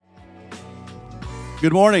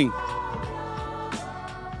Good morning.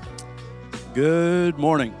 Good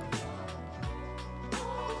morning.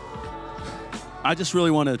 I just really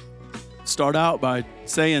want to start out by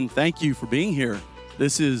saying thank you for being here.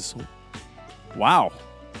 This is, wow.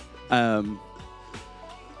 Well,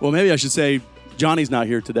 maybe I should say Johnny's not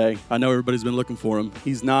here today. I know everybody's been looking for him.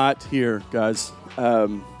 He's not here, guys.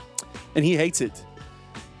 And he hates it.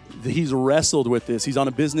 He's wrestled with this. He's on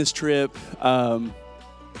a business trip.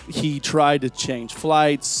 He tried to change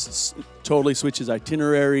flights, totally switch his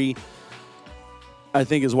itinerary. I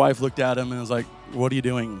think his wife looked at him and was like, what are you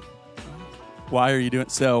doing? Why are you doing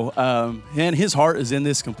so? And his heart is in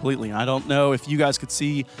this completely. I don't know if you guys could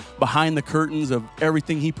see behind the curtains of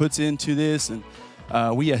everything he puts into this. And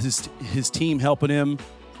we as his team helping him,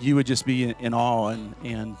 you would just be in awe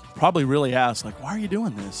and probably really ask, like, why are you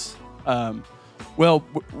doing this? Well,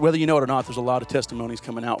 whether you know it or not, there's a lot of testimonies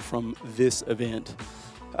coming out from this event.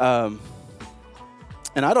 And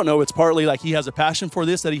I don't know, it's partly like he has a passion for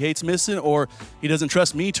this that he hates missing, or he doesn't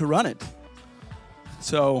trust me to run it.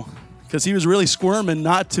 So, because he was really squirming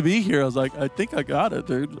not to be here. I was like, I think I got it,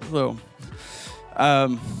 dude. So,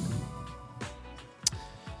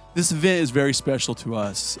 this event is very special to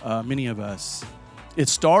us, many of us. It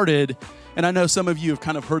started, and I know some of you have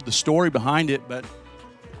kind of heard the story behind it, but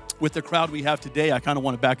with the crowd we have today, I kind of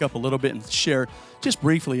want to back up a little bit and share just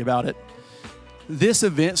briefly about it. This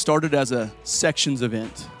event started as a sections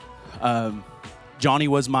event. Johnny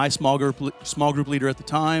was my small group leader at the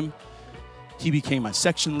time. He became my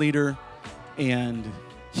section leader, and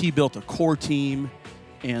he built a core team.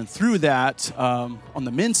 And through that, on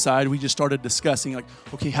the men's side, we just started discussing, like,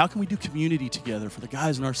 okay, how can we do community together for the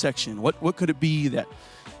guys in our section? What could it be that,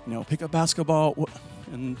 pick up basketball?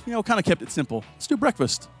 And, kind of kept it simple. Let's do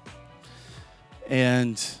breakfast.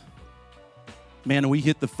 And man, we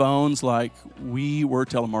hit the phones like we were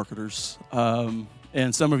telemarketers.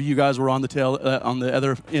 And some of you guys were on the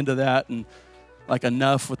other end of that, and like,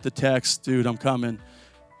 enough with the text, dude, I'm coming.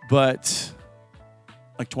 But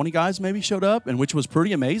like 20 guys maybe showed up, and which was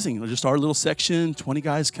pretty amazing. It was just our little section, 20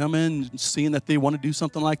 guys coming, seeing that they want to do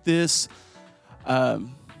something like this. 3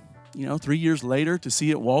 years later, to see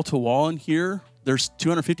it wall to wall in here, there's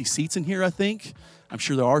 250 seats in here, I think. I'm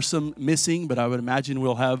sure there are some missing, but I would imagine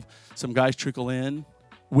we'll have some guys trickle in,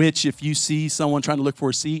 which if you see someone trying to look for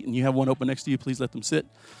a seat and you have one open next to you, please let them sit.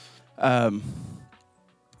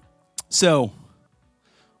 So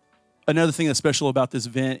another thing that's special about this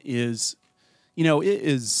event is,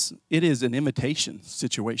 it is an invitation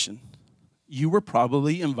situation. You were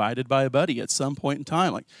probably invited by a buddy at some point in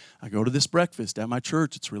time. Like, I go to this breakfast at my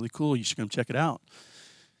church. It's really cool. You should come check it out.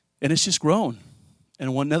 And it's just grown.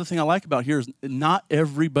 And one other thing I like about here is not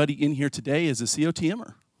everybody in here today is a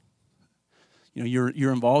COTMer.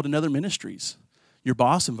 You're involved in other ministries. Your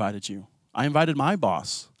boss invited you. I invited my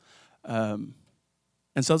boss. And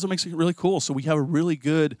so that's what makes it really cool. So we have a really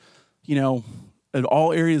good, at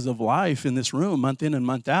all areas of life in this room, month in and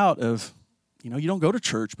month out of, you don't go to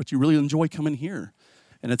church, but you really enjoy coming here.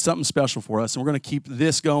 And it's something special for us. And we're going to keep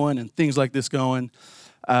this going and things like this going.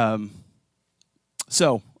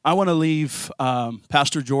 So I want to leave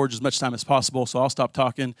Pastor George as much time as possible, so I'll stop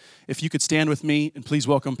talking. If you could stand with me, and please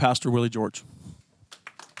welcome Pastor Willie George.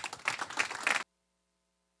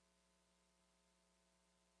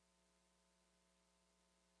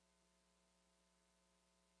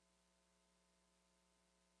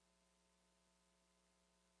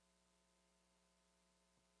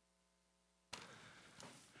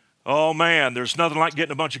 Oh, man, there's nothing like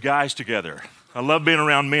getting a bunch of guys together. I love being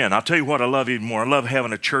around men. I'll tell you what I love even more. I love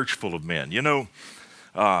having a church full of men.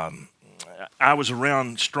 I was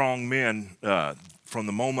around strong men from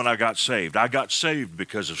the moment I got saved. I got saved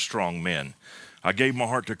because of strong men. I gave my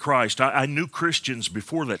heart to Christ. I knew Christians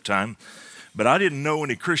before that time, but I didn't know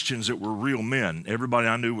any Christians that were real men. Everybody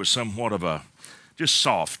I knew was somewhat of just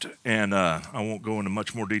soft, and I won't go into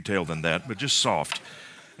much more detail than that, but just soft.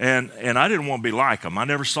 And I didn't want to be like them. I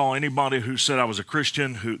never saw anybody who said I was a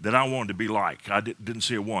Christian that I wanted to be like. I didn't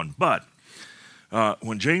see a one. But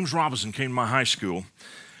when James Robinson came to my high school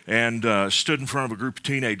and stood in front of a group of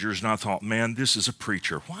teenagers, and I thought, man, this is a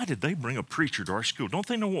preacher. Why did they bring a preacher to our school? Don't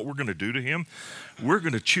they know what we're going to do to him? We're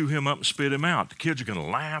going to chew him up and spit him out. The kids are going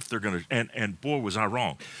to laugh. They're going to, and boy, was I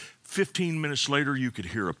wrong. 15 minutes later, you could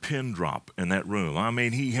hear a pin drop in that room. I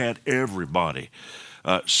mean, he had everybody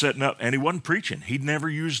setting up, and he wasn't preaching. He'd never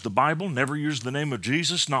used the Bible, never used the name of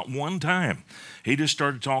Jesus, not one time. He just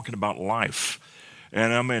started talking about life.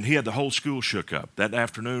 And I mean, he had the whole school shook up. That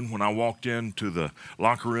afternoon when I walked into the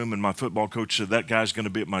locker room and my football coach said, that guy's going to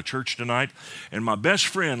be at my church tonight. And my best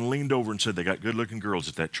friend leaned over and said, they got good-looking girls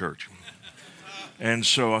at that church. And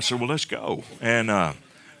so I said, well, let's go. And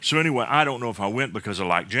so anyway, I don't know if I went because I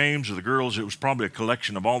liked James or the girls. It was probably a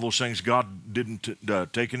collection of all those things. God didn't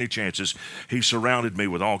take any chances. He surrounded me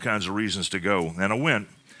with all kinds of reasons to go. And I went.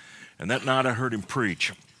 And that night I heard him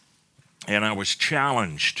preach. And I was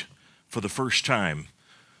challenged for the first time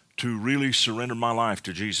to really surrender my life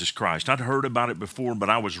to Jesus Christ. I'd heard about it before, but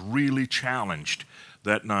I was really challenged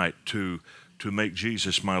that night to make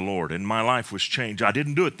Jesus my Lord. And my life was changed. I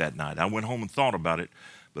didn't do it that night. I went home and thought about it,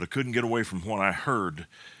 but I couldn't get away from what I heard.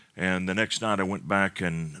 And the next night I went back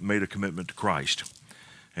and made a commitment to Christ.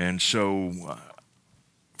 And so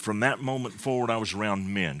from that moment forward, I was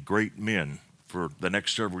around men, great men, for the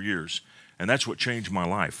next several years. And that's what changed my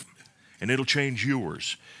life. And it'll change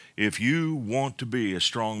yours. If you want to be a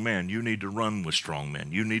strong man, you need to run with strong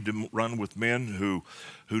men. You need to run with men who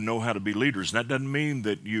know how to be leaders. And that doesn't mean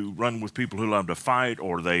that you run with people who love to fight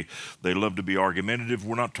or they love to be argumentative.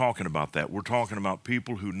 We're not talking about that. We're talking about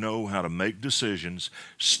people who know how to make decisions,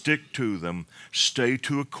 stick to them, stay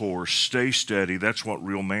to a course, stay steady. That's what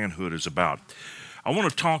real manhood is about. I want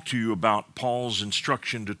to talk to you about Paul's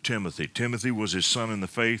instruction to Timothy. Timothy was his son in the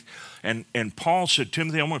faith. And Paul said,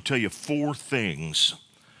 Timothy, I'm going to tell you 4 things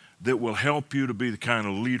that will help you to be the kind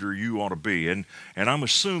of leader you ought to be. And I'm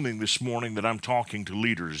assuming this morning that I'm talking to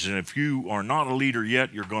leaders. And if you are not a leader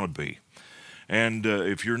yet, you're going to be. And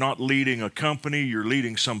if you're not leading a company, you're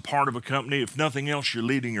leading some part of a company. If nothing else, you're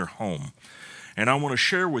leading your home. And I want to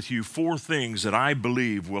share with you 4 things that I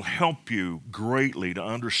believe will help you greatly to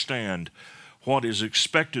understand what is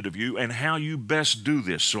expected of you and how you best do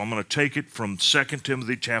this. So I'm going to take it from 2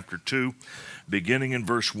 Timothy chapter 2, beginning in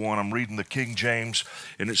verse 1. I'm reading the King James,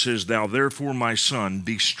 and it says, Thou therefore, my son,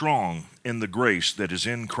 be strong in the grace that is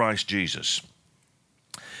in Christ Jesus.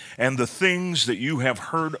 And the things that you have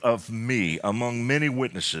heard of me among many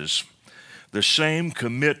witnesses, the same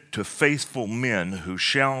commit to faithful men who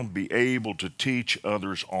shall be able to teach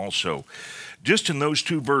others also. Just in those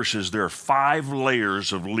 2 verses, there are 5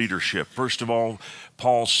 layers of leadership. First of all,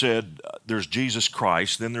 Paul said there's Jesus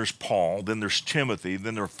Christ, then there's Paul, then there's Timothy,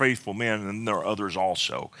 then there are faithful men, and then there are others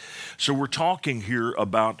also. So we're talking here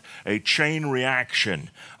about a chain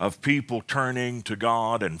reaction of people turning to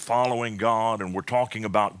God and following God, and we're talking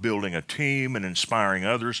about building a team and inspiring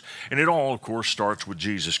others, and it all, of course, starts with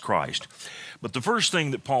Jesus Christ. But the first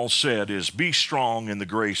thing that Paul said is, be strong in the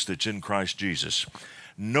grace that's in Christ Jesus.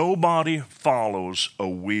 Nobody follows a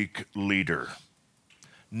weak leader.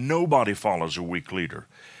 Nobody follows a weak leader.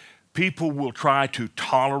 People will try to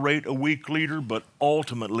tolerate a weak leader, but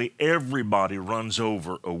ultimately everybody runs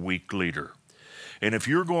over a weak leader. And if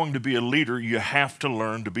you're going to be a leader, you have to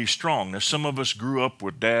learn to be strong. Now, some of us grew up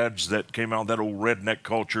with dads that came out of that old redneck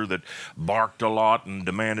culture that barked a lot and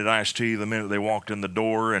demanded iced tea the minute they walked in the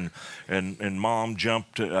door, and mom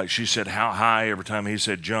jumped. She said, how high every time he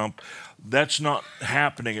said jump. That's not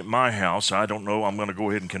happening at my house. I don't know. I'm going to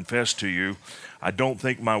go ahead and confess to you. I don't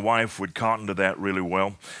think my wife would cotton to that really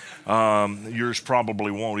well. Yours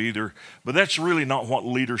probably won't either. But that's really not what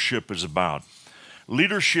leadership is about.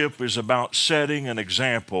 Leadership is about setting an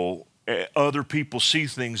example. Other people see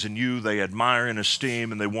things in you they admire and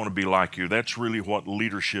esteem, and they want to be like you. That's really what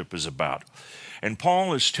leadership is about. And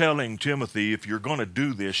Paul is telling Timothy, if you're going to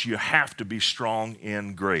do this, you have to be strong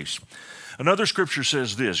in grace. Another scripture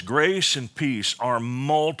says this, grace and peace are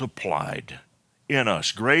multiplied in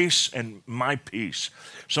us. Grace and my peace.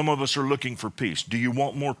 Some of us are looking for peace. Do you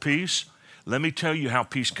want more peace? Let me tell you how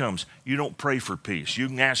peace comes. You don't pray for peace. You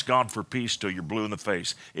can ask God for peace till you're blue in the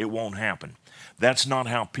face. It won't happen. That's not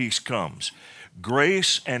how peace comes.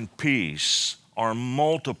 Grace and peace are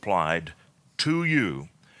multiplied to you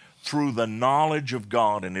through the knowledge of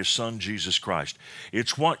God and His Son, Jesus Christ.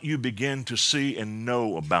 It's what you begin to see and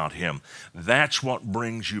know about Him. That's what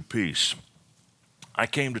brings you peace. I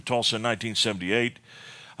came to Tulsa in 1978.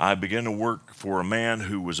 I began to work for a man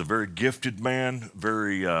who was a very gifted man,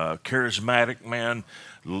 very charismatic man,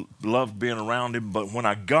 loved being around him. But when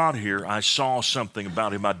I got here, I saw something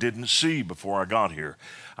about him I didn't see before I got here.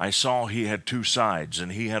 I saw he had 2 sides,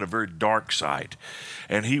 and he had a very dark side.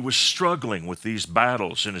 And he was struggling with these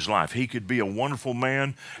battles in his life. He could be a wonderful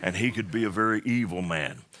man, and he could be a very evil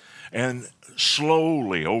man. And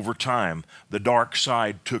slowly, over time, the dark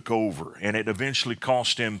side took over, and it eventually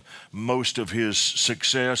cost him most of his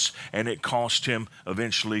success, and it cost him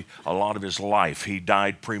eventually a lot of his life. He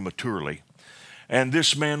died prematurely. And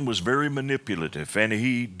this man was very manipulative, and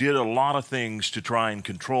he did a lot of things to try and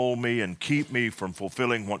control me and keep me from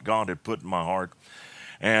fulfilling what God had put in my heart.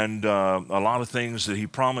 And a lot of things that he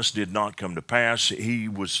promised did not come to pass. He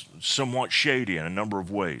was somewhat shady in a number of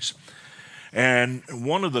ways. And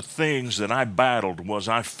one of the things that I battled was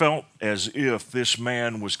I felt as if this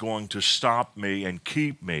man was going to stop me and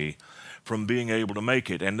keep me from being able to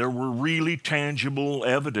make it. And there were really tangible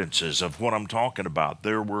evidences of what I'm talking about.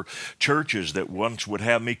 There were churches that once would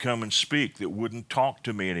have me come and speak that wouldn't talk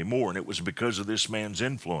to me anymore, and it was because of this man's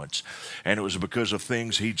influence. And it was because of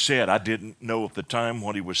things he'd said. I didn't know at the time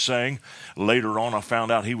what he was saying. Later on, I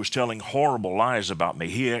found out he was telling horrible lies about me.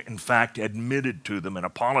 He, in fact, admitted to them and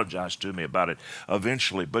apologized to me about it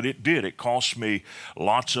eventually. But it did. It cost me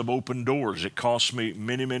lots of open doors. It cost me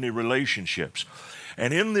many, many relationships.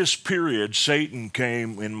 And in this period, Satan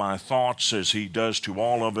came in my thoughts, as he does to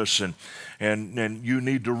all of us, and you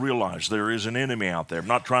need to realize there is an enemy out there. I'm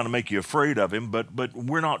not trying to make you afraid of him, but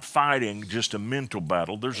we're not fighting just a mental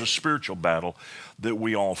battle. There's a spiritual battle that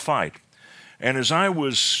we all fight. And as I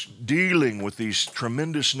was dealing with these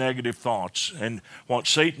tremendous negative thoughts, and what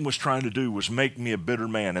Satan was trying to do was make me a bitter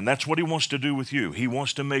man, and that's what he wants to do with you. He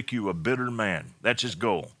wants to make you a bitter man. That's his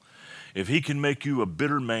goal. If he can make you a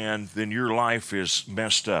bitter man, then your life is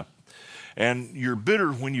messed up. And you're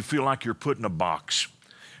bitter when you feel like you're put in a box,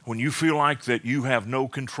 when you feel like that you have no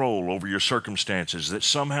control over your circumstances, that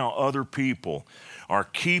somehow other people are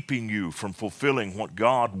keeping you from fulfilling what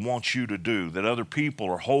God wants you to do, that other people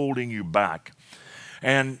are holding you back.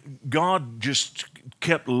 And God just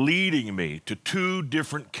kept leading me to two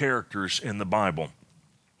different characters in the Bible.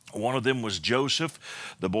 One of them was Joseph,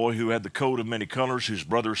 the boy who had the coat of many colors, whose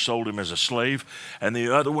brothers sold him as a slave. And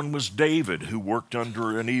the other one was David, who worked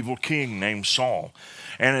under an evil king named Saul.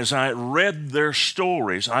 And as I read their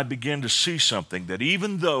stories, I began to see something, that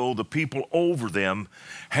even though the people over them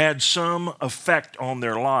had some effect on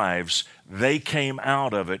their lives, they came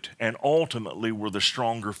out of it and ultimately were the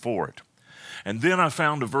stronger for it. And then I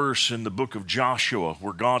found a verse in the book of Joshua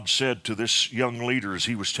where God said to this young leader as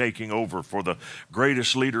he was taking over for the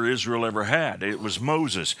greatest leader Israel ever had, it was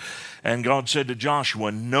Moses. And God said to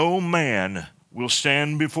Joshua, "No man will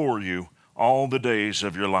stand before you all the days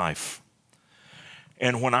of your life."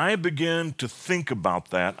 And when I began to think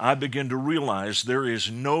about that, I began to realize there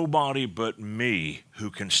is nobody but me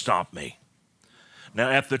who can stop me. Now,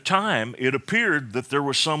 at the time, it appeared that there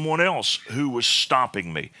was someone else who was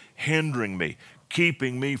stopping me, hindering me,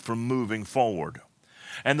 keeping me from moving forward.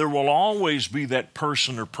 And there will always be that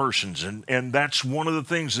person or persons, and that's one of the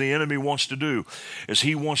things the enemy wants to do, is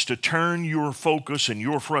he wants to turn your focus and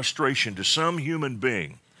your frustration to some human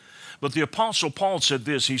being. But the Apostle Paul said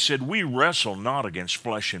this, he said, "We wrestle not against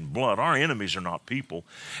flesh and blood." Our enemies are not people.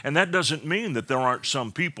 And that doesn't mean that there aren't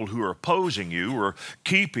some people who are opposing you or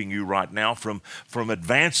keeping you right now from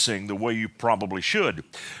advancing the way you probably should.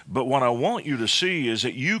 But what I want you to see is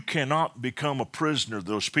that you cannot become a prisoner of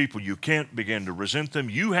those people. You can't begin to resent them.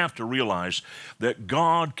 You have to realize that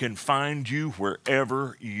God can find you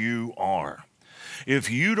wherever you are.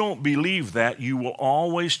 If you don't believe that, you will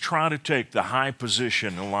always try to take the high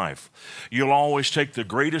position in life. You'll always take the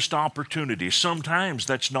greatest opportunity. Sometimes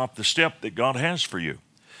that's not the step that God has for you.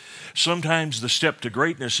 Sometimes the step to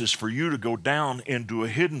greatness is for you to go down into a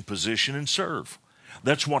hidden position and serve.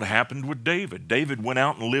 That's what happened with David. David went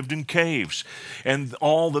out and lived in caves. And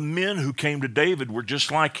all the men who came to David were just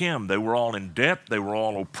like him. They were all in debt. They were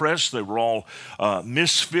all oppressed. They were all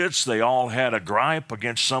misfits. They all had a gripe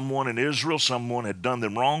against someone in Israel. Someone had done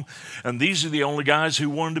them wrong. And these are the only guys who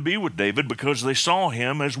wanted to be with David because they saw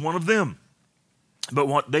him as one of them. But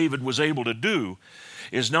what David was able to do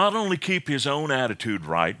is not only keep his own attitude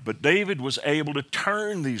right, but David was able to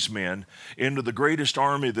turn these men into the greatest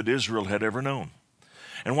army that Israel had ever known.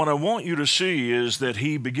 And what I want you to see is that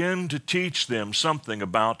he began to teach them something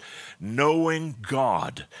about knowing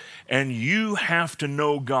God. And you have to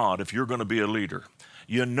know God if you're going to be a leader.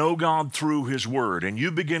 You know God through His Word, and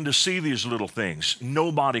you begin to see these little things.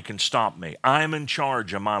 Nobody can stop me. I'm in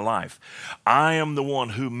charge of my life. I am the one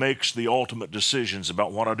who makes the ultimate decisions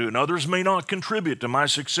about what I do. And others may not contribute to my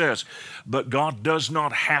success, but God does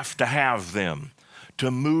not have to have them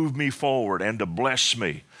to move me forward and to bless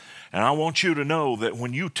me. And I want you to know that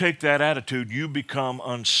when you take that attitude, you become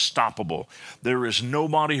unstoppable. There is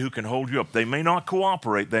nobody who can hold you up. They may not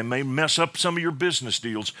cooperate. They may mess up some of your business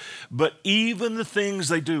deals. But even the things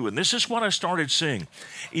they do, and this is what I started seeing,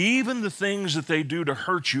 even the things that they do to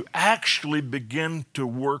hurt you actually begin to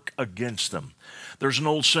work against them. There's an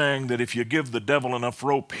old saying that if you give the devil enough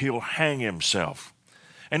rope, he'll hang himself.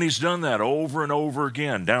 And he's done that over and over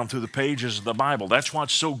again down through the pages of the Bible. That's why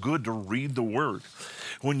it's so good to read the Word.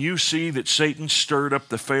 When you see that Satan stirred up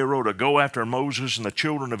the Pharaoh to go after Moses and the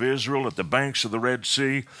children of Israel at the banks of the Red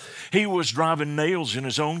Sea, he was driving nails in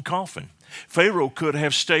his own coffin. Pharaoh could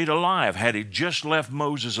have stayed alive had he just left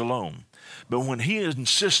Moses alone. But when he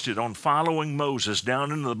insisted on following Moses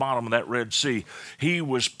down into the bottom of that Red Sea, he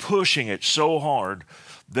was pushing it so hard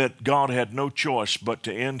that God had no choice but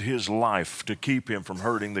to end his life to keep him from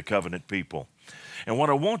hurting the covenant people. And what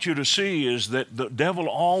I want you to see is that the devil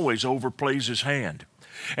always overplays his hand.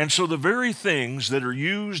 And so the very things that are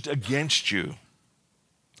used against you,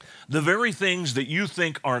 the very things that you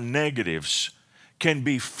think are negatives, can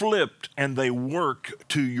be flipped and they work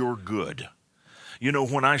to your good. You know,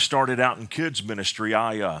 when I started out in kids ministry,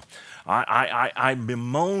 I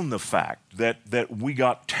bemoan the fact that we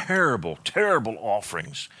got terrible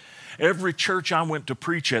offerings. Every church I went to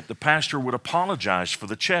preach at, the pastor would apologize for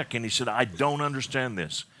the check, and he said, I don't understand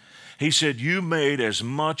this. He said, you made as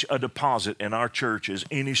much a deposit in our church as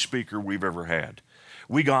any speaker we've ever had.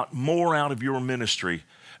 We got more out of your ministry,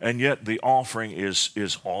 and yet the offering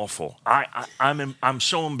is awful. I'm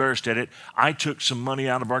so embarrassed at it. I took some money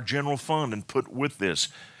out of our general fund and put with this,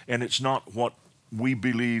 and it's not what we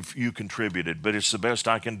believe you contributed, but it's the best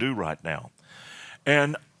I can do right now.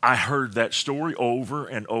 And I heard that story over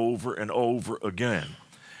and over and over again.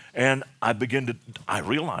 And I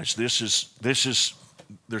realized there's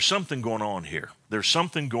something going on here. There's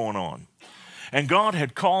something going on. And God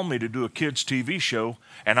had called me to do a kids' TV show,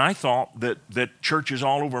 and I thought that churches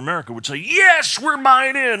all over America would say, yes, we're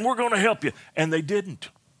buying in, we're going to help you. And they didn't.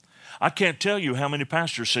 I can't tell you how many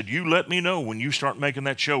pastors said, you let me know when you start making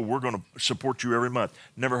that show, we're going to support you every month.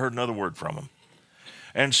 Never heard another word from them.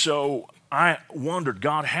 And so I wondered,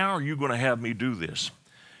 God, how are you going to have me do this?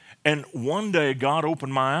 And one day God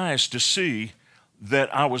opened my eyes to see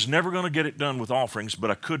that I was never going to get it done with offerings, but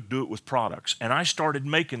I could do it with products. And I started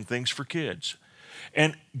making things for kids.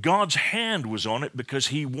 And God's hand was on it because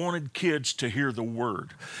he wanted kids to hear the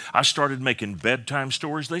word. I started making bedtime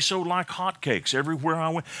stories. They sold like hotcakes everywhere I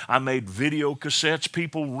went. I made video cassettes.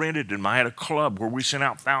 People rented them. I had a club where we sent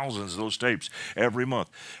out thousands of those tapes every month.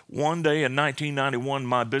 One day in 1991,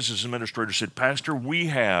 my business administrator said, Pastor, we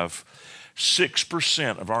have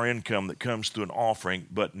 6% of our income that comes through an offering,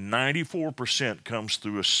 but 94% comes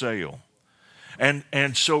through a sale.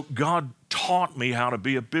 And so God taught me how to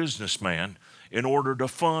be a businessman in order to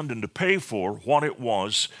fund and to pay for what it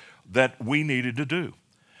was that we needed to do.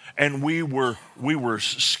 And we were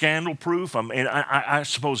scandal proof. I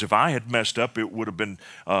suppose if I had messed up, it would have been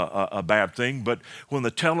a bad thing. But when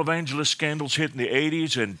the televangelist scandals hit in the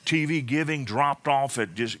 80s and TV giving dropped off,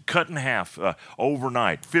 it just cut in half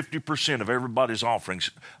overnight. 50% of everybody's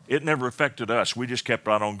offerings. It never affected us. We just kept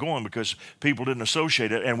right on going because people didn't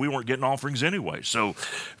associate it, and we weren't getting offerings anyway. So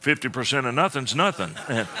 50% of nothing's nothing.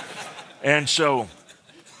 And so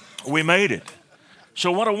we made it.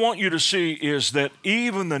 So what I want you to see is that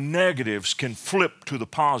even the negatives can flip to the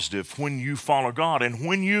positive when you follow God. And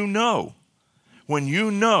when you know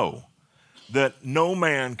that no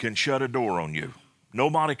man can shut a door on you,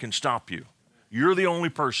 nobody can stop you. You're the only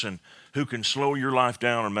person who can slow your life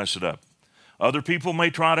down or mess it up. Other people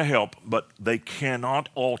may try to help, but they cannot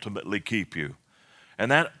ultimately keep you.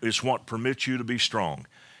 And that is what permits you to be strong.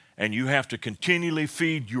 And you have to continually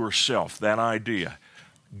feed yourself that idea.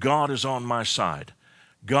 God is on my side.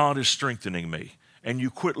 God is strengthening me. And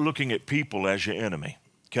you quit looking at people as your enemy.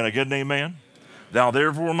 Can I get an amen? Thou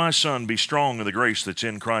therefore, my son, be strong in the grace that's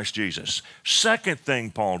in Christ Jesus. Second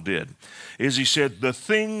thing Paul did is he said, the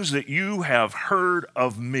things that you have heard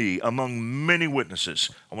of me among many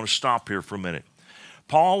witnesses. I want to stop here for a minute.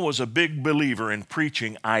 Paul was a big believer in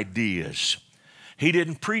preaching ideas. He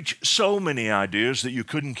didn't preach so many ideas that you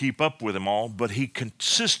couldn't keep up with them all, but he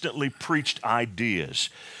consistently preached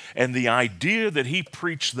ideas. And the idea that he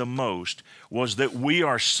preached the most was that we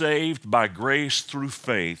are saved by grace through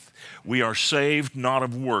faith. We are saved not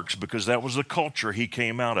of works, because that was the culture he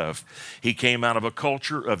came out of. He came out of a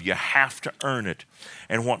culture of you have to earn it.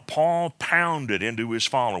 And what Paul pounded into his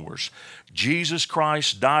followers, Jesus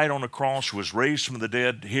Christ died on the cross, was raised from the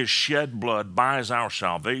dead. His shed blood buys our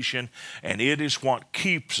salvation, and it is what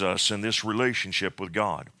keeps us in this relationship with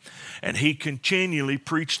God. And he continually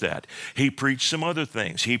preached that. He preached some other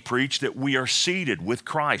things. He preached that we are seated with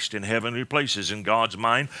Christ in heavenly places in God's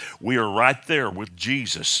mind. We are right there with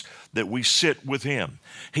Jesus, that we sit with him.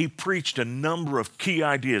 He preached a number of key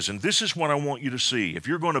ideas, and this is what I want you to see. If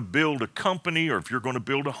you're going to build a company or if you're going to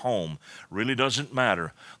build a home, really doesn't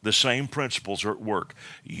matter. The same principles are at work.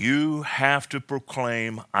 You have to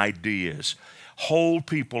proclaim ideas. Hold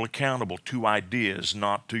people accountable to ideas,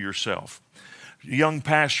 not to yourself. Young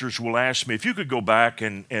pastors will ask me, if you could go back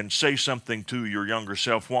and say something to your younger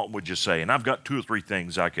self, what would you say? And I've got 2 or 3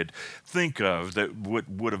 things I could think of that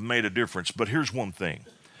would have made a difference, but here's one thing.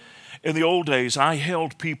 In the old days, I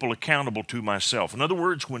held people accountable to myself. In other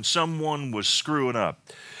words, when someone was screwing up,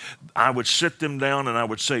 I would sit them down and I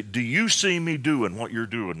would say, do you see me doing what you're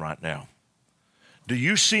doing right now? Do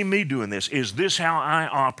you see me doing this? Is this how I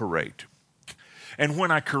operate? And when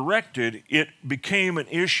I corrected, it became an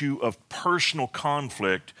issue of personal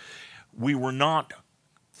conflict. We were not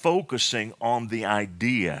focusing on the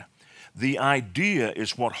idea. The idea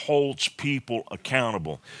is what holds people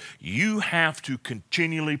accountable. You have to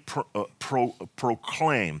continually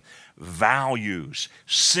proclaim values,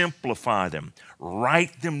 simplify them,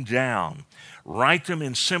 write them down, write them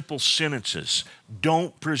in simple sentences.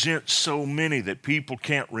 Don't present so many that people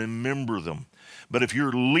can't remember them. But if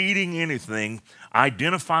you're leading anything,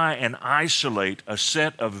 identify and isolate a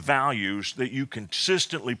set of values that you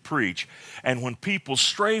consistently preach. And when people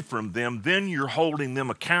stray from them, then you're holding them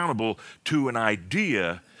accountable to an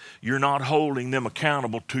idea. You're not holding them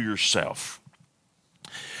accountable to yourself.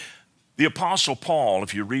 The Apostle Paul,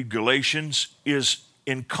 if you read Galatians, is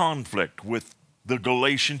in conflict with the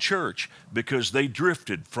Galatian church because they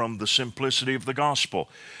drifted from the simplicity of the gospel.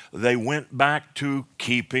 They went back to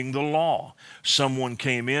keeping the law. Someone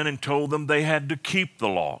came in and told them they had to keep the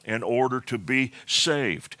law in order to be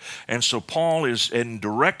saved. And so Paul is in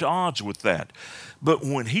direct odds with that. But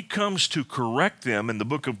when he comes to correct them in the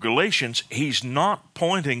book of Galatians, he's not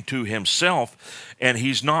pointing to himself and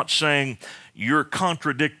he's not saying, you're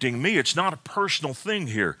contradicting me. It's not a personal thing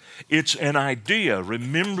here. It's an idea.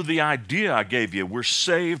 Remember the idea I gave you. We're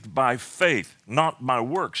saved by faith, not by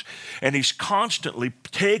works. And he's constantly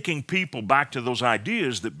taking people back to those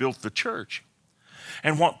ideas that built the church.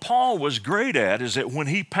 And what Paul was great at is that when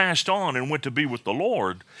he passed on and went to be with the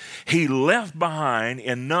Lord, he left behind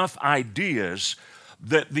enough ideas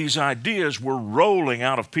that these ideas were rolling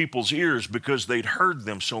out of people's ears because they'd heard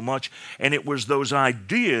them so much, and it was those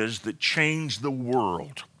ideas that changed the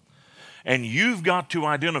world. And you've got to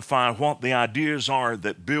identify what the ideas are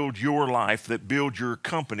that build your life, that build your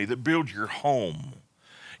company, that build your home.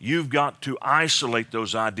 You've got to isolate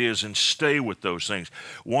those ideas and stay with those things.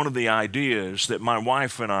 One of the ideas that my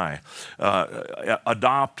wife and I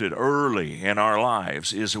adopted early in our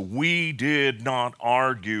lives is we did not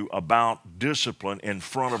argue about discipline in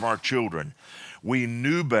front of our children. We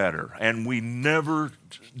knew better, and we never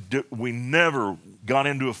got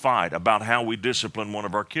into a fight about how we discipline one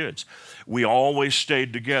of our kids. We always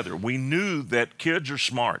stayed together. We knew that kids are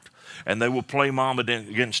smart, and they will play mom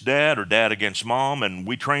against dad or dad against mom, and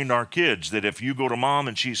we trained our kids that if you go to mom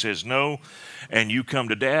and she says no, and you come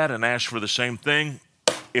to dad and ask for the same thing,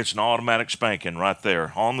 it's an automatic spanking right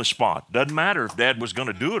there on the spot. Doesn't matter if dad was going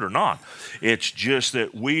to do it or not. It's just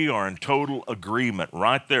that we are in total agreement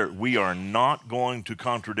right there. We are not going to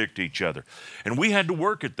contradict each other. And we had to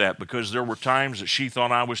work at that because there were times that she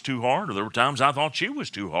thought I was too hard, or there were times I thought she was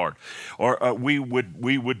too hard. Or we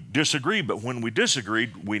would disagree, but when we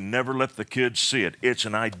disagreed, we never let the kids see it. It's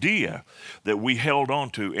an idea that we held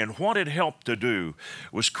on to. And what it helped to do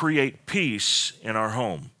was create peace in our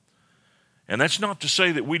home. And that's not to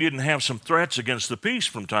say that we didn't have some threats against the peace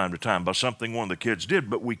from time to time by something one of the kids did,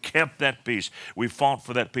 but we kept that peace. We fought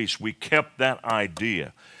for that peace. We kept that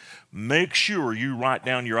idea. Make sure you write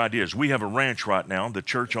down your ideas. We have a ranch right now. The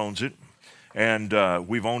church owns it, and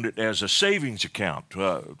we've owned it as a savings account.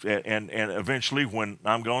 And eventually, when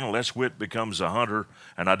I'm gone, unless Whit becomes a hunter,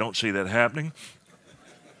 and I don't see that happening,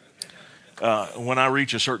 when I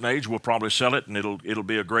reach a certain age, we'll probably sell it, and it'll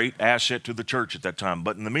be a great asset to the church at that time.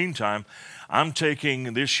 But in the meantime, I'm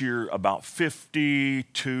taking this year about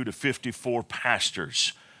 52 to 54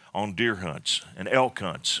 pastors on deer hunts and elk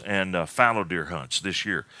hunts and fallow deer hunts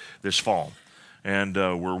this fall. And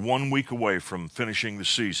we're 1 week away from finishing the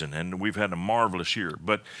season, and we've had a marvelous year.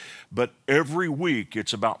 But every week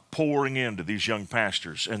it's about pouring into these young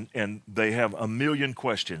pastors, and they have a million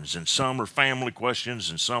questions, and some are family questions,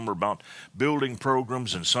 and some are about building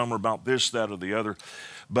programs, and some are about this, that, or the other.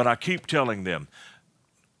 But I keep telling them,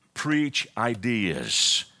 preach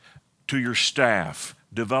ideas to your staff.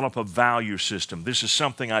 Develop a value system. This is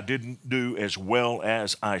something I didn't do as well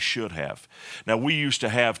as I should have. Now, we used to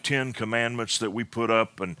have 10 commandments that we put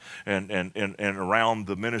up and around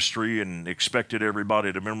the ministry and expected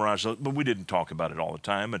everybody to memorize those, but we didn't talk about it all the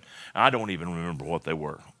time, and I don't even remember what they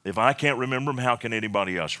were. If I can't remember them, how can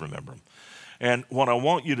anybody else remember them? And what I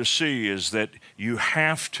want you to see is that you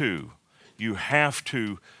have to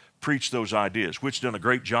preach those ideas. Whit's done a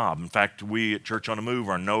great job. In fact, we at Church on the Move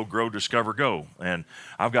are Know, Grow, Discover, Go. And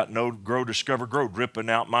I've got Know, Grow, Discover, Grow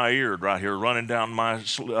dripping out my ear right here, running down my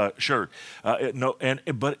shirt.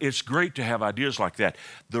 But it's great to have ideas like that.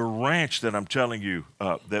 The ranch that I'm telling you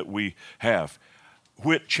that we have,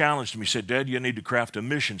 Whit challenged me. He said, Dad, you need to craft a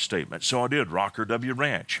mission statement. So I did. Rocker W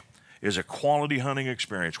Ranch is a quality hunting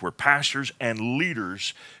experience where pastors and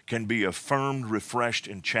leaders can be affirmed, refreshed,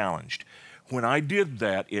 and challenged. When I did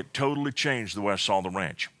that, it totally changed the way I saw the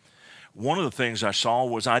ranch. One of the things I saw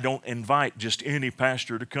was I don't invite just any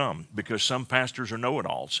pastor to come because some pastors are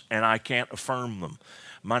know-it-alls, and I can't affirm them.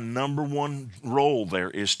 My number one role there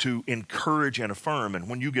is to encourage and affirm. And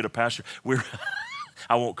when you get a pastor,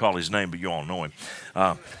 I won't call his name, but you all know him.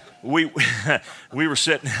 We were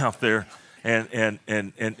sitting out there, and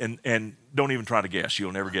don't even try to guess.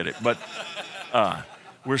 You'll never get it. But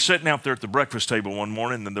we're sitting out there at the breakfast table one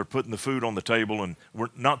morning, and they're putting the food on the table, and we're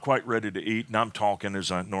not quite ready to eat, and I'm talking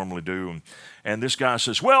as I normally do. And this guy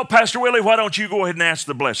says, well, Pastor Willie, why don't you go ahead and ask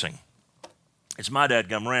the blessing? It's my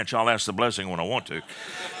dadgum ranch. I'll ask the blessing when I want to.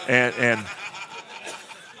 And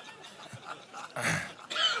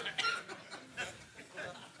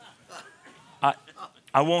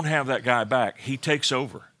I won't have that guy back. He takes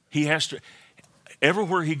over. He has to,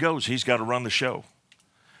 everywhere he goes, he's got to run the show.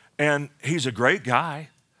 And he's a great guy,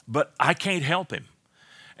 but I can't help him.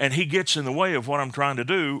 And he gets in the way of what I'm trying to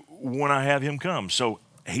do when I have him come. So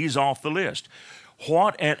he's off the list.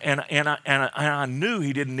 And I knew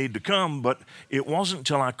he didn't need to come, but it wasn't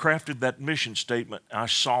until I crafted that mission statement I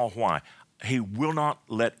saw why. He will not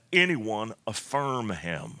let anyone affirm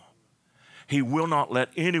him. He will not let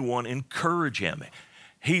anyone encourage him.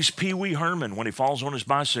 He's Pee Wee Herman when he falls on his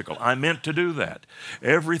bicycle. I meant to do that.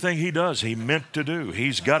 Everything he does, he meant to do.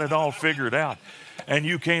 He's got it all figured out. And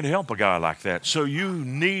you can't help a guy like that. So you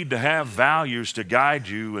need to have values to guide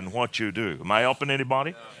you in what you do. Am I helping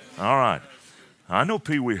anybody? All right. I know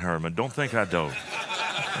Pee Wee Herman. Don't think I don't.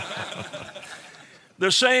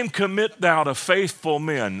 The same commit thou to faithful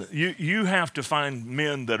men. You have to find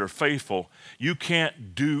men that are faithful. You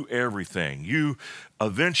can't do everything. You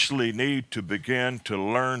eventually need to begin to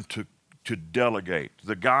learn to delegate.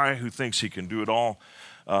 The guy who thinks he can do it all,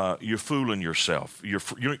 you're fooling yourself. You're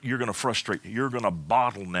going to frustrate. You're going to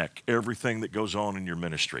bottleneck everything that goes on in your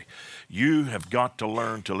ministry. You have got to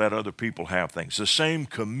learn to let other people have things. The same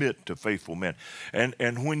commit to faithful men.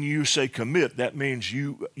 And when you say commit, that means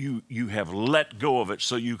you have let go of it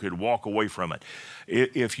so you could walk away from it.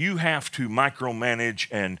 If you have to micromanage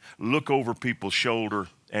and look over people's shoulder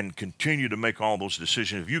and continue to make all those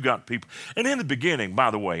decisions. If you got people, and in the beginning,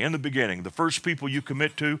 by the way, the first people you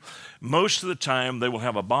commit to, most of the time they will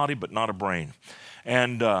have a body but not a brain.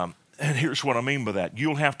 And here's what I mean by that.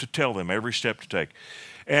 You'll have to tell them every step to take.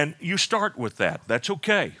 And you start with that. That's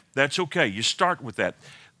okay. That's okay. You start with that.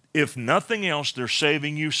 If nothing else, they're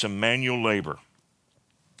saving you some manual labor.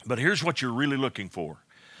 But here's what you're really looking for.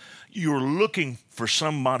 You're looking for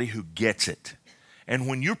somebody who gets it. And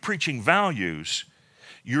when you're preaching values,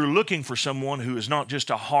 you're looking for someone who is not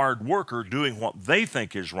just a hard worker doing what they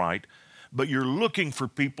think is right, but you're looking for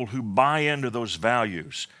people who buy into those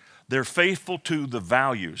values. They're faithful to the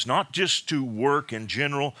values, not just to work in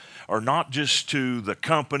general or not just to the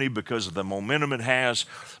company because of the momentum it has,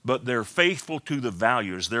 but they're faithful to the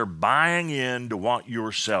values. They're buying into what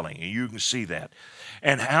you're selling, and you can see that.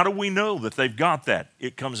 And how do we know that they've got that?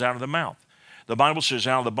 It comes out of the mouth. The Bible says,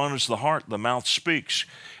 out of the abundance of the heart, the mouth speaks.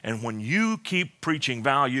 And when you keep preaching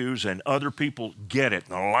values and other people get it,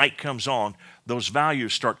 and the light comes on, those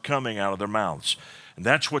values start coming out of their mouths. And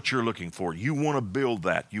that's what you're looking for. You want to build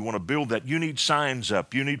that. You want to build that. You need signs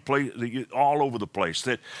up. You need all over the place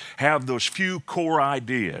that have those few core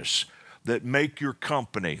ideas that make your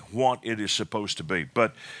company what it is supposed to be.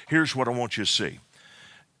 But here's what I want you to see.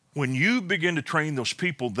 When you begin to train those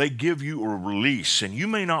people, they give you a release. And you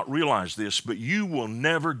may not realize this, but you will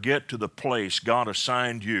never get to the place God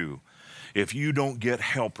assigned you if you don't get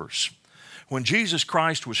helpers. When Jesus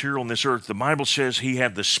Christ was here on this earth, the Bible says he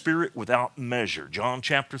had the Spirit without measure. John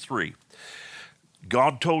chapter 3.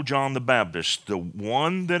 God told John the Baptist, the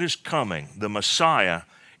one that is coming, the Messiah,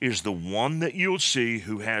 is the one that you'll see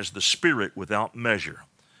who has the Spirit without measure.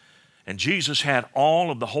 And Jesus had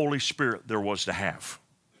all of the Holy Spirit there was to have.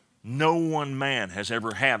 No one man has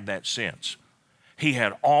ever had that since. He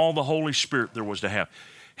had all the Holy Spirit there was to have.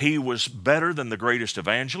 He was better than the greatest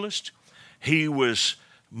evangelist. He was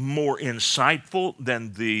more insightful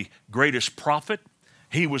than the greatest prophet.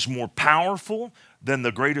 He was more powerful than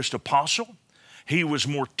the greatest apostle. He was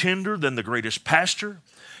more tender than the greatest pastor.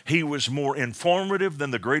 He was more informative than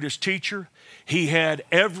the greatest teacher. He had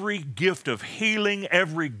every gift of healing,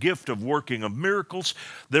 every gift of working of miracles.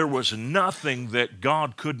 There was nothing that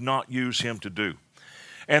God could not use him to do.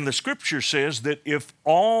 And the scripture says that if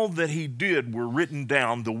all that he did were written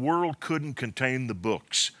down, the world couldn't contain the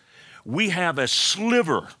books. We have a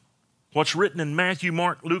sliver What's written in Matthew,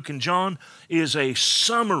 Mark, Luke, and John is a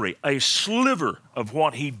summary, a sliver of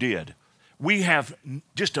what he did. We have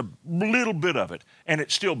just a little bit of it, and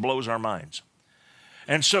it still blows our minds.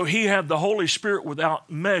 And so he had the Holy Spirit without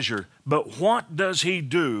measure, but what does he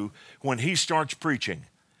do when he starts preaching?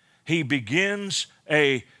 He begins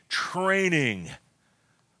a training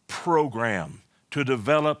program to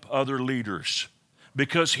develop other leaders,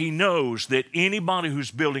 because he knows that anybody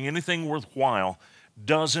who's building anything worthwhile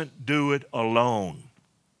doesn't do it alone.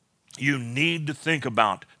 You need to think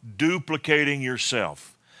about duplicating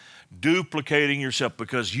yourself,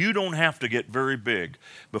 because you don't have to get very big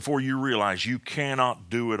before you realize you cannot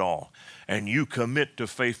do it all. And you commit to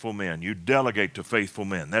faithful men. You delegate to faithful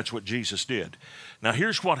men. That's what Jesus did. Now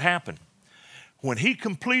here's what happened. When he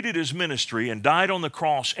completed his ministry and died on the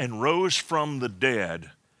cross and rose from the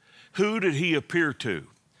dead, who did he appear to?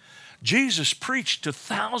 Jesus preached to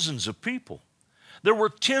thousands of people. There were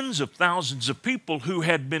tens of thousands of people who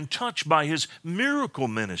had been touched by his miracle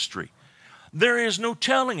ministry. There is no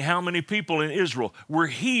telling how many people in Israel were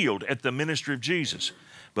healed at the ministry of Jesus.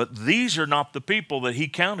 But these are not the people that he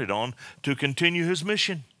counted on to continue his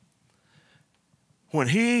mission. When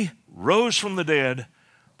he rose from the dead,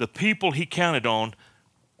 the people he counted on,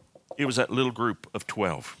 it was that little group of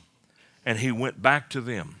 12. And he went back to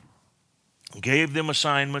them, gave them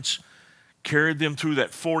assignments, carried them through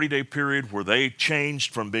that 40-day period where they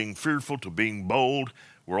changed from being fearful to being bold,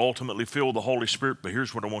 were ultimately filled with the Holy Spirit. But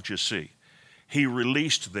here's what I want you to see. He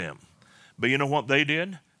released them. But you know what they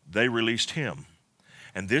did? They released him.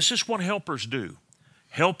 And this is what helpers do.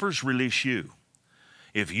 Helpers release you.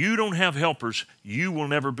 If you don't have helpers, you will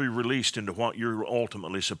never be released into what you're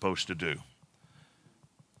ultimately supposed to do.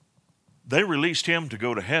 They released him to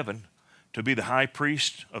go to heaven, to be the high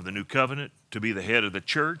priest of the new covenant, to be the head of the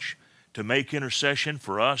church, to make intercession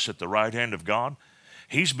for us at the right hand of God.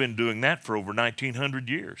 He's been doing that for over 1,900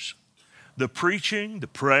 years. The preaching, the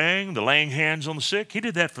praying, the laying hands on the sick, he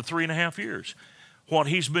did that for 3.5 years. What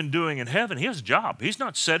he's been doing in heaven, he has a job. He's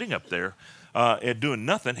not sitting up there and doing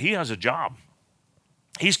nothing. He has a job.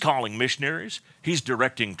 He's calling missionaries. He's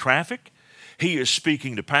directing traffic. He is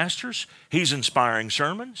speaking to pastors. He's inspiring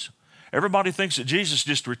sermons. Everybody thinks that Jesus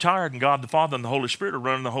just retired and God the Father and the Holy Spirit are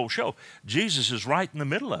running the whole show. Jesus is right in the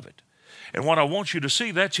middle of it. And what I want you to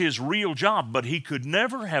see, that's his real job, but he could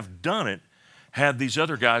never have done it had these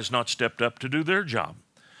other guys not stepped up to do their job.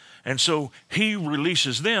 And so he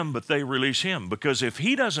releases them, but they release him. Because if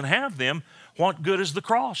he doesn't have them, what good is the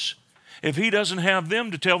cross? If he doesn't have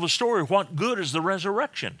them to tell the story, what good is the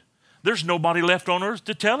resurrection? There's nobody left on earth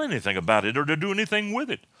to tell anything about it or to do anything with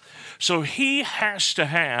it. So he has to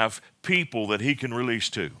have people that he can release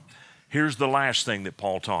to. Here's the last thing that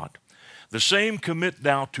Paul taught. The same commit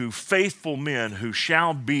thou to faithful men who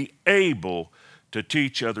shall be able to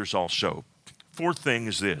teach others also. Fourth thing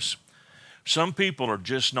is this. Some people are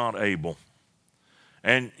just not able.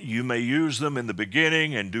 And you may use them in the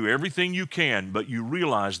beginning and do everything you can, but you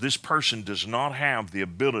realize this person does not have the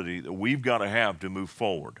ability that we've got to have to move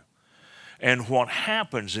forward. And what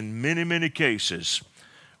happens in many, many cases,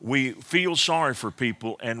 we feel sorry for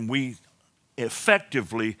people and we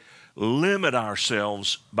effectively limit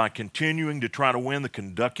ourselves by continuing to try to win the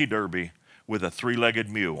Kentucky Derby with a three-legged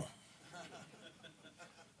mule.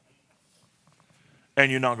 And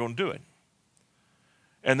you're not going to do it.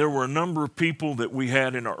 And there were a number of people that we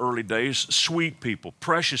had in our early days, sweet people,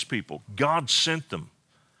 precious people. God sent them,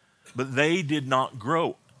 but they did not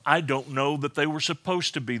grow. I don't know that they were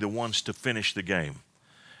supposed to be the ones to finish the game.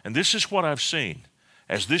 And this is what I've seen.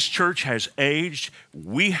 As this church has aged,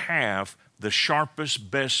 we have the sharpest,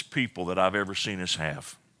 best people that I've ever seen us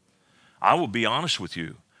have. I will be honest with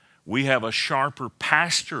you. We have a sharper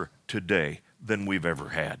pastor today than we've ever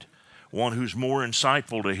had. One who's more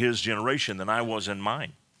insightful to his generation than I was in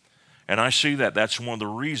mine. And I see that. That's one of the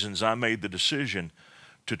reasons I made the decision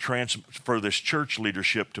to transfer this church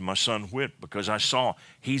leadership to my son Whit, because I saw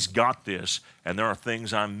he's got this, and there are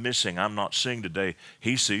things I'm missing, I'm not seeing today.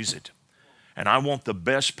 He sees it. And I want the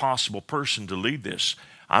best possible person to lead this.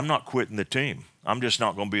 I'm not quitting the team. I'm just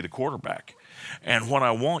not going to be the quarterback. And what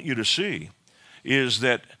I want you to see is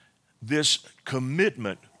that this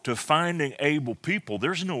commitment to finding able people,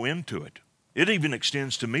 there's no end to it. It even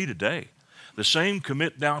extends to me today. The same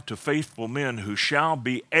commit thou to faithful men who shall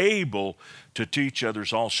be able to teach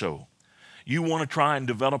others also. You want to try and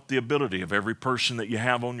develop the ability of every person that you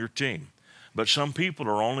have on your team. But some people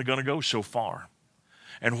are only going to go so far.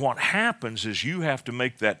 And what happens is you have to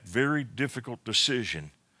make that very difficult decision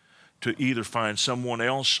to either find someone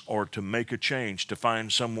else or to make a change to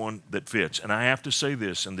find someone that fits. And I have to say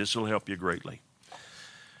this, and this will help you greatly.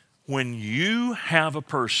 When you have a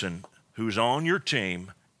person who's on your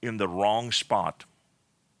team in the wrong spot.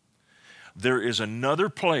 There is another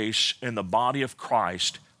place in the body of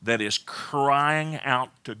Christ that is crying out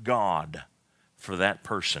to God for that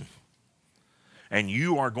person. And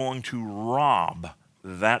you are going to rob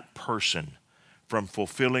that person from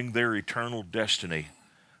fulfilling their eternal destiny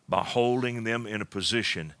by holding them in a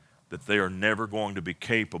position that they are never going to be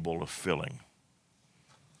capable of filling.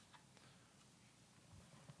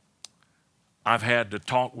 I've had to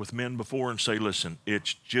talk with men before and say, listen,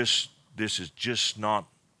 this is just not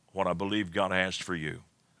what I believe God has for you.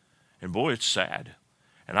 And boy, it's sad.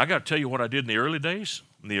 And I got to tell you what I did in the early days.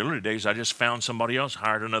 In the early days, I just found somebody else,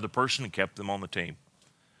 hired another person, and kept them on the team.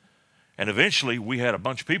 And eventually, we had a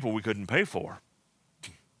bunch of people we couldn't pay for.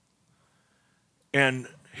 And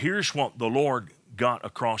here's what the Lord got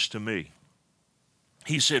across to me.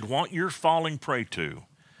 He said, what you're falling prey to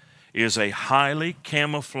is a highly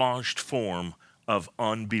camouflaged form of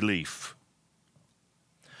unbelief.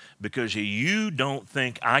 Because you don't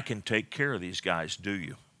think I can take care of these guys, do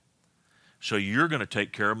you? So you're going to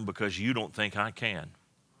take care of them because you don't think I can.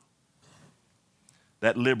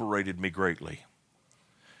 That liberated me greatly.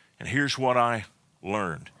 And here's what I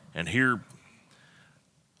learned. And here,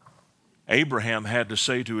 Abraham had to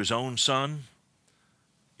say to his own son,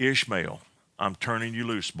 Ishmael, I'm turning you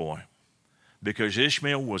loose, boy. Because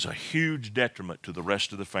Ishmael was a huge detriment to the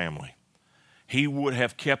rest of the family. He would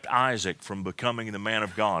have kept Isaac from becoming the man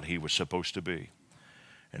of God he was supposed to be.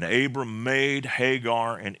 And Abram made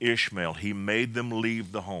Hagar and Ishmael, he made them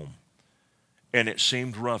leave the home. And it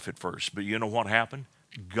seemed rough at first, but you know what happened?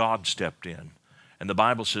 God stepped in. And the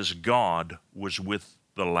Bible says God was with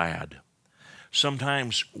the lad.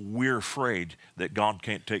 Sometimes we're afraid that God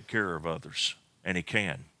can't take care of others, and he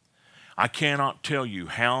can. I cannot tell you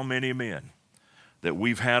how many men that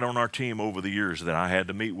we've had on our team over the years that I had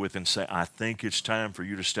to meet with and say, I think it's time for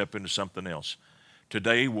you to step into something else.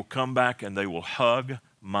 Today will come back and they will hug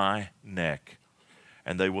my neck.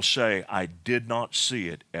 And they will say, I did not see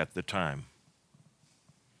it at the time.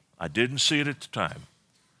 I didn't see it at the time.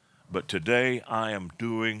 But today I am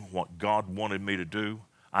doing what God wanted me to do.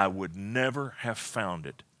 I would never have found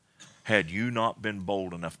it had you not been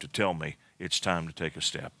bold enough to tell me it's time to take a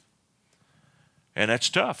step. And that's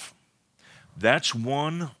tough. That's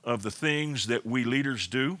one of the things that we leaders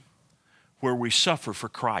do where we suffer for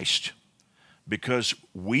Christ, because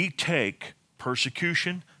we take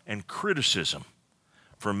persecution and criticism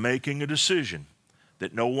for making a decision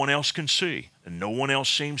that no one else can see and no one else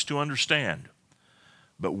seems to understand.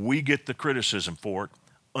 But we get the criticism for it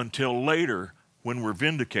until later when we're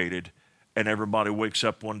vindicated and everybody wakes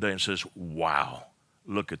up one day and says, wow,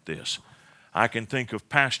 look at this. I can think of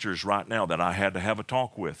pastors right now that I had to have a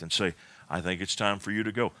talk with and say, I think it's time for you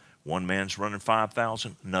to go. One man's running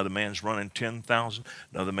 5,000, another man's running 10,000,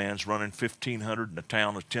 another man's running 1,500 in a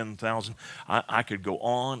town of 10,000. I could go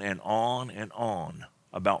on and on and on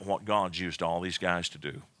about what God's used all these guys to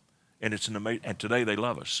do. And it's an amazing, and today they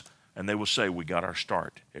love us. And they will say, we got our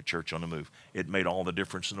start at Church on the Move. It made all the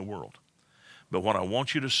difference in the world. But what I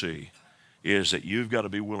want you to see is that you've got to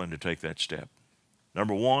be willing to take that step.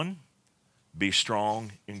 Number one, be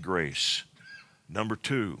strong in grace. Number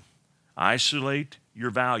two, isolate your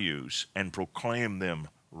values and proclaim them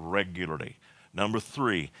regularly. Number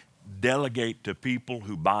three, delegate to people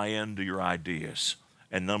who buy into your ideas.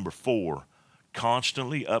 And number four,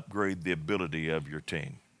 constantly upgrade the ability of your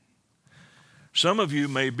team. Some of you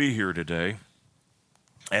may be here today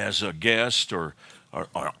as a guest or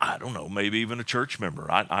I don't know, maybe even a church member.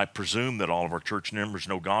 I presume that all of our church members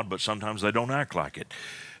know God, but sometimes they don't act like it.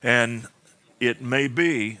 And it may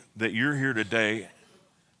be that you're here today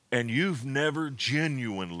and you've never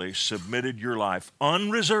genuinely submitted your life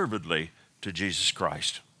unreservedly to Jesus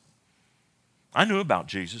Christ. I knew about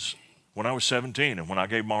Jesus when I was 17 and when I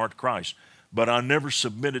gave my heart to Christ, but I never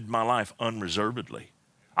submitted my life unreservedly.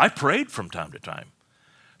 I prayed from time to time,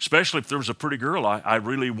 especially if there was a pretty girl I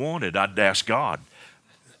really wanted. I'd ask God.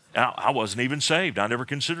 I wasn't even saved. I never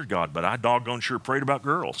considered God, but I doggone sure prayed about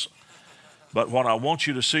girls. But what I want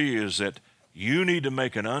you to see is that you need to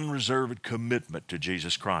make an unreserved commitment to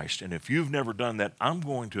Jesus Christ. And if you've never done that, I'm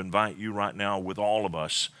going to invite you right now with all of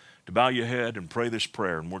us to bow your head and pray this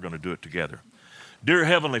prayer, and we're going to do it together. Dear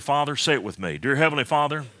Heavenly Father, say it with me. Dear Heavenly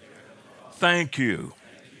Father, thank you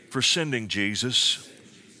for sending Jesus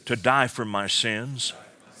to die for my sins.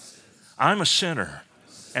 I'm a sinner,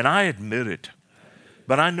 and I admit it,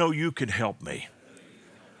 but I know you can help me.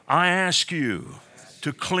 I ask you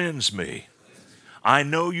to cleanse me. I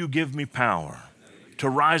know you give me power to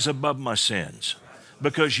rise above my sins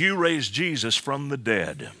because you raised Jesus from the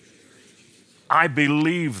dead. I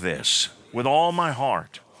believe this with all my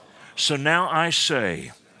heart. So now I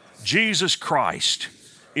say, Jesus Christ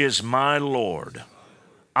is my Lord.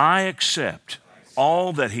 I accept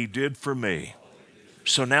all that he did for me.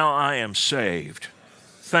 So now I am saved.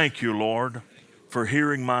 Thank you, Lord, for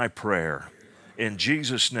hearing my prayer. In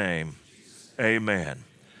Jesus' name, amen.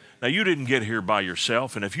 Now, you didn't get here by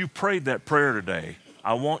yourself, and if you prayed that prayer today,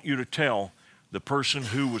 I want you to tell the person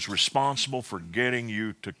who was responsible for getting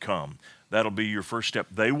you to come. That'll be your first step.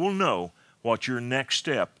 They will know what your next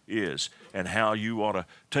step is and how you ought to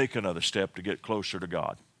take another step to get closer to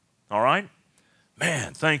God. All right?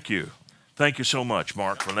 Man, thank you. Thank you so much,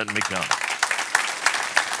 Mark, for letting me come.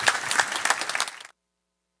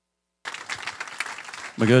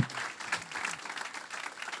 Am I good?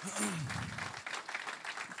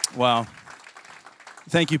 Wow.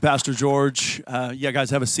 Thank you, Pastor George. Yeah, guys,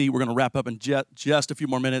 have a seat. We're going to wrap up in just a few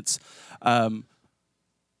more minutes.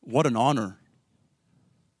 What an honor.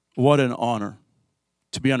 What an honor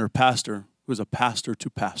to be under a pastor who is a pastor to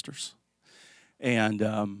pastors.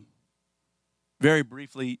 And very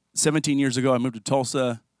briefly, 17 years ago, I moved to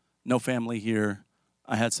Tulsa. No family here.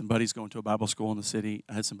 I had some buddies going to a Bible school in the city.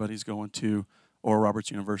 I had some buddies going to Oral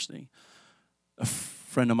Roberts University. A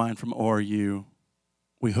friend of mine from ORU,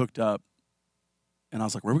 we hooked up, and I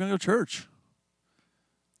was like, where are we going to go to church?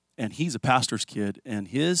 And he's a pastor's kid, and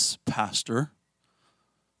his pastor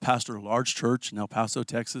a large church in El Paso,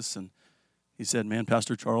 Texas, and he said, man,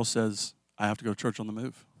 Pastor Charles says, I have to go to church on the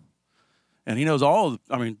move. And he knows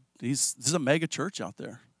this is a mega church out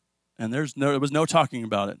there, and there was no talking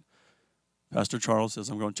about it. Pastor Charles says,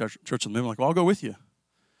 I'm going to church on the move. I'm like, well, I'll go with you.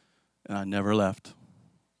 And I never left.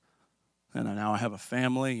 And now I have a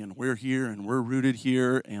family, and we're here, and we're rooted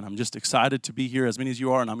here, and I'm just excited to be here, as many as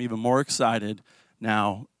you are, and I'm even more excited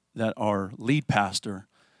now that our lead pastor,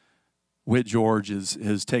 Whit George,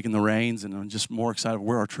 has taken the reins, and I'm just more excited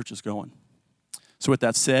where our church is going. So with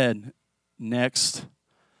that said, next,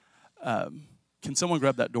 can someone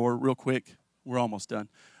grab that door real quick? We're almost done.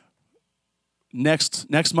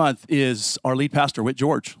 Next month is our lead pastor, Whit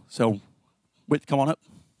George. So, Whit, come on up.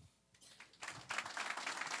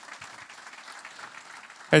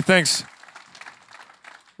 Hey, thanks.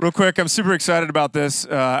 Real quick, I'm super excited about this.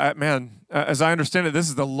 As I understand it, this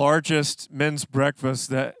is the largest men's breakfast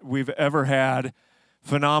that we've ever had.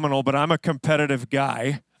 Phenomenal, but I'm a competitive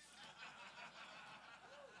guy.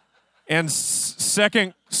 And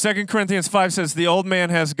Second Corinthians 5 says, the old man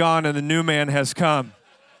has gone and the new man has come.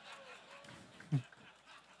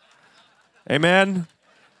 Amen?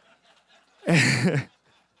 Hey,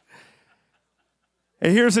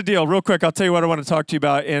 here's the deal. Real quick, I'll tell you what I want to talk to you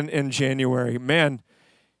about in January. Man,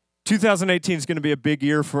 2018 is going to be a big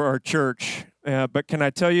year for our church. But can I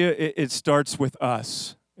tell you, it starts with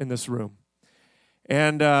us in this room.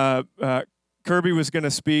 And Kirby was going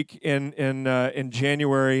to speak in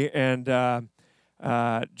January, and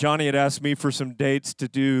Johnny had asked me for some dates to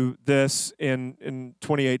do this in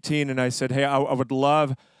 2018, and I said, hey, I would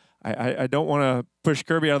love, I don't want to push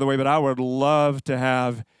Kirby out of the way, but I would love to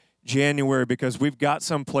have January, because we've got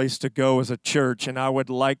some place to go as a church, and I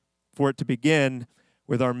would like for it to begin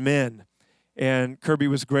with our men. And Kirby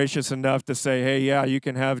was gracious enough to say, hey, yeah, you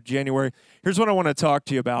can have January. Here's what I want to talk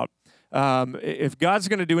to you about. If God's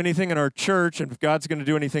going to do anything in our church, and if God's going to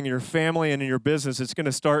do anything in your family and in your business, it's going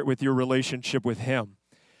to start with your relationship with Him.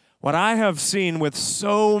 What I have seen with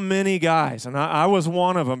so many guys, and I was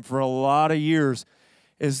one of them for a lot of years,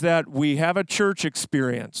 is that we have a church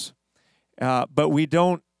experience, but we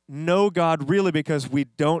don't know God really because we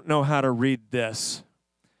don't know how to read this.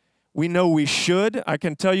 We know we should. I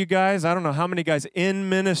can tell you guys, I don't know how many guys in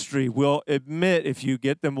ministry will admit, if you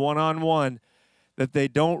get them one-on-one, that they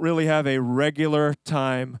don't really have a regular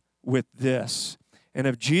time with this. And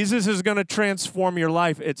if Jesus is going to transform your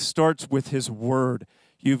life, it starts with His Word.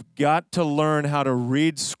 You've got to learn how to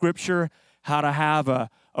read Scripture, how to have a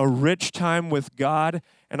rich time with God.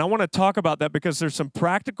 And I want to talk about that because there's some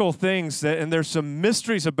practical things and there's some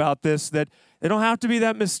mysteries about this that they don't have to be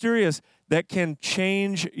that mysterious, that can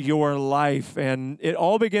change your life. And it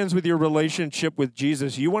all begins with your relationship with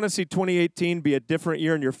Jesus. You want to see 2018 be a different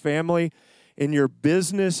year in your family, in your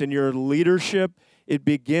business, in your leadership. It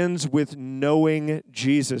begins with knowing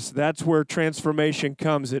Jesus. That's where transformation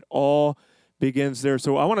comes. It all begins there.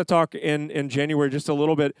 So I want to talk in January just a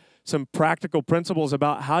little bit, some practical principles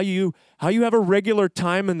about how you have a regular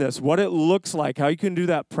time in this, what it looks like, how you can do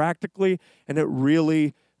that practically, and it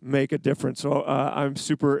really make a difference. So I'm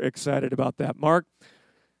super excited about that. Mark,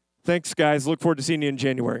 thanks, guys. Look forward to seeing you in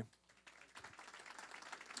January.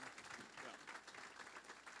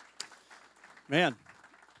 Man,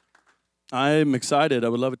 I'm excited. I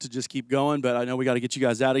would love it to just keep going, but I know we got to get you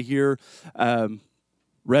guys out of here.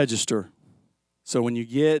 register. So when you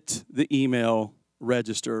get the email,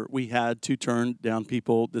 register. We had to turn down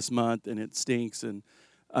people this month, and it stinks. And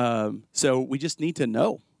so we just need to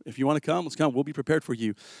know. If you want to come, let's come. We'll be prepared for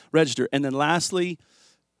you. Register. And then lastly,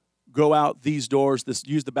 go out these doors.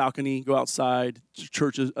 Use the balcony. Go outside.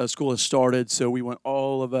 Church, school has started, so we want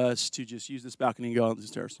all of us to just use this balcony and go out these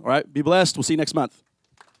stairs. All right? Be blessed. We'll see you next month.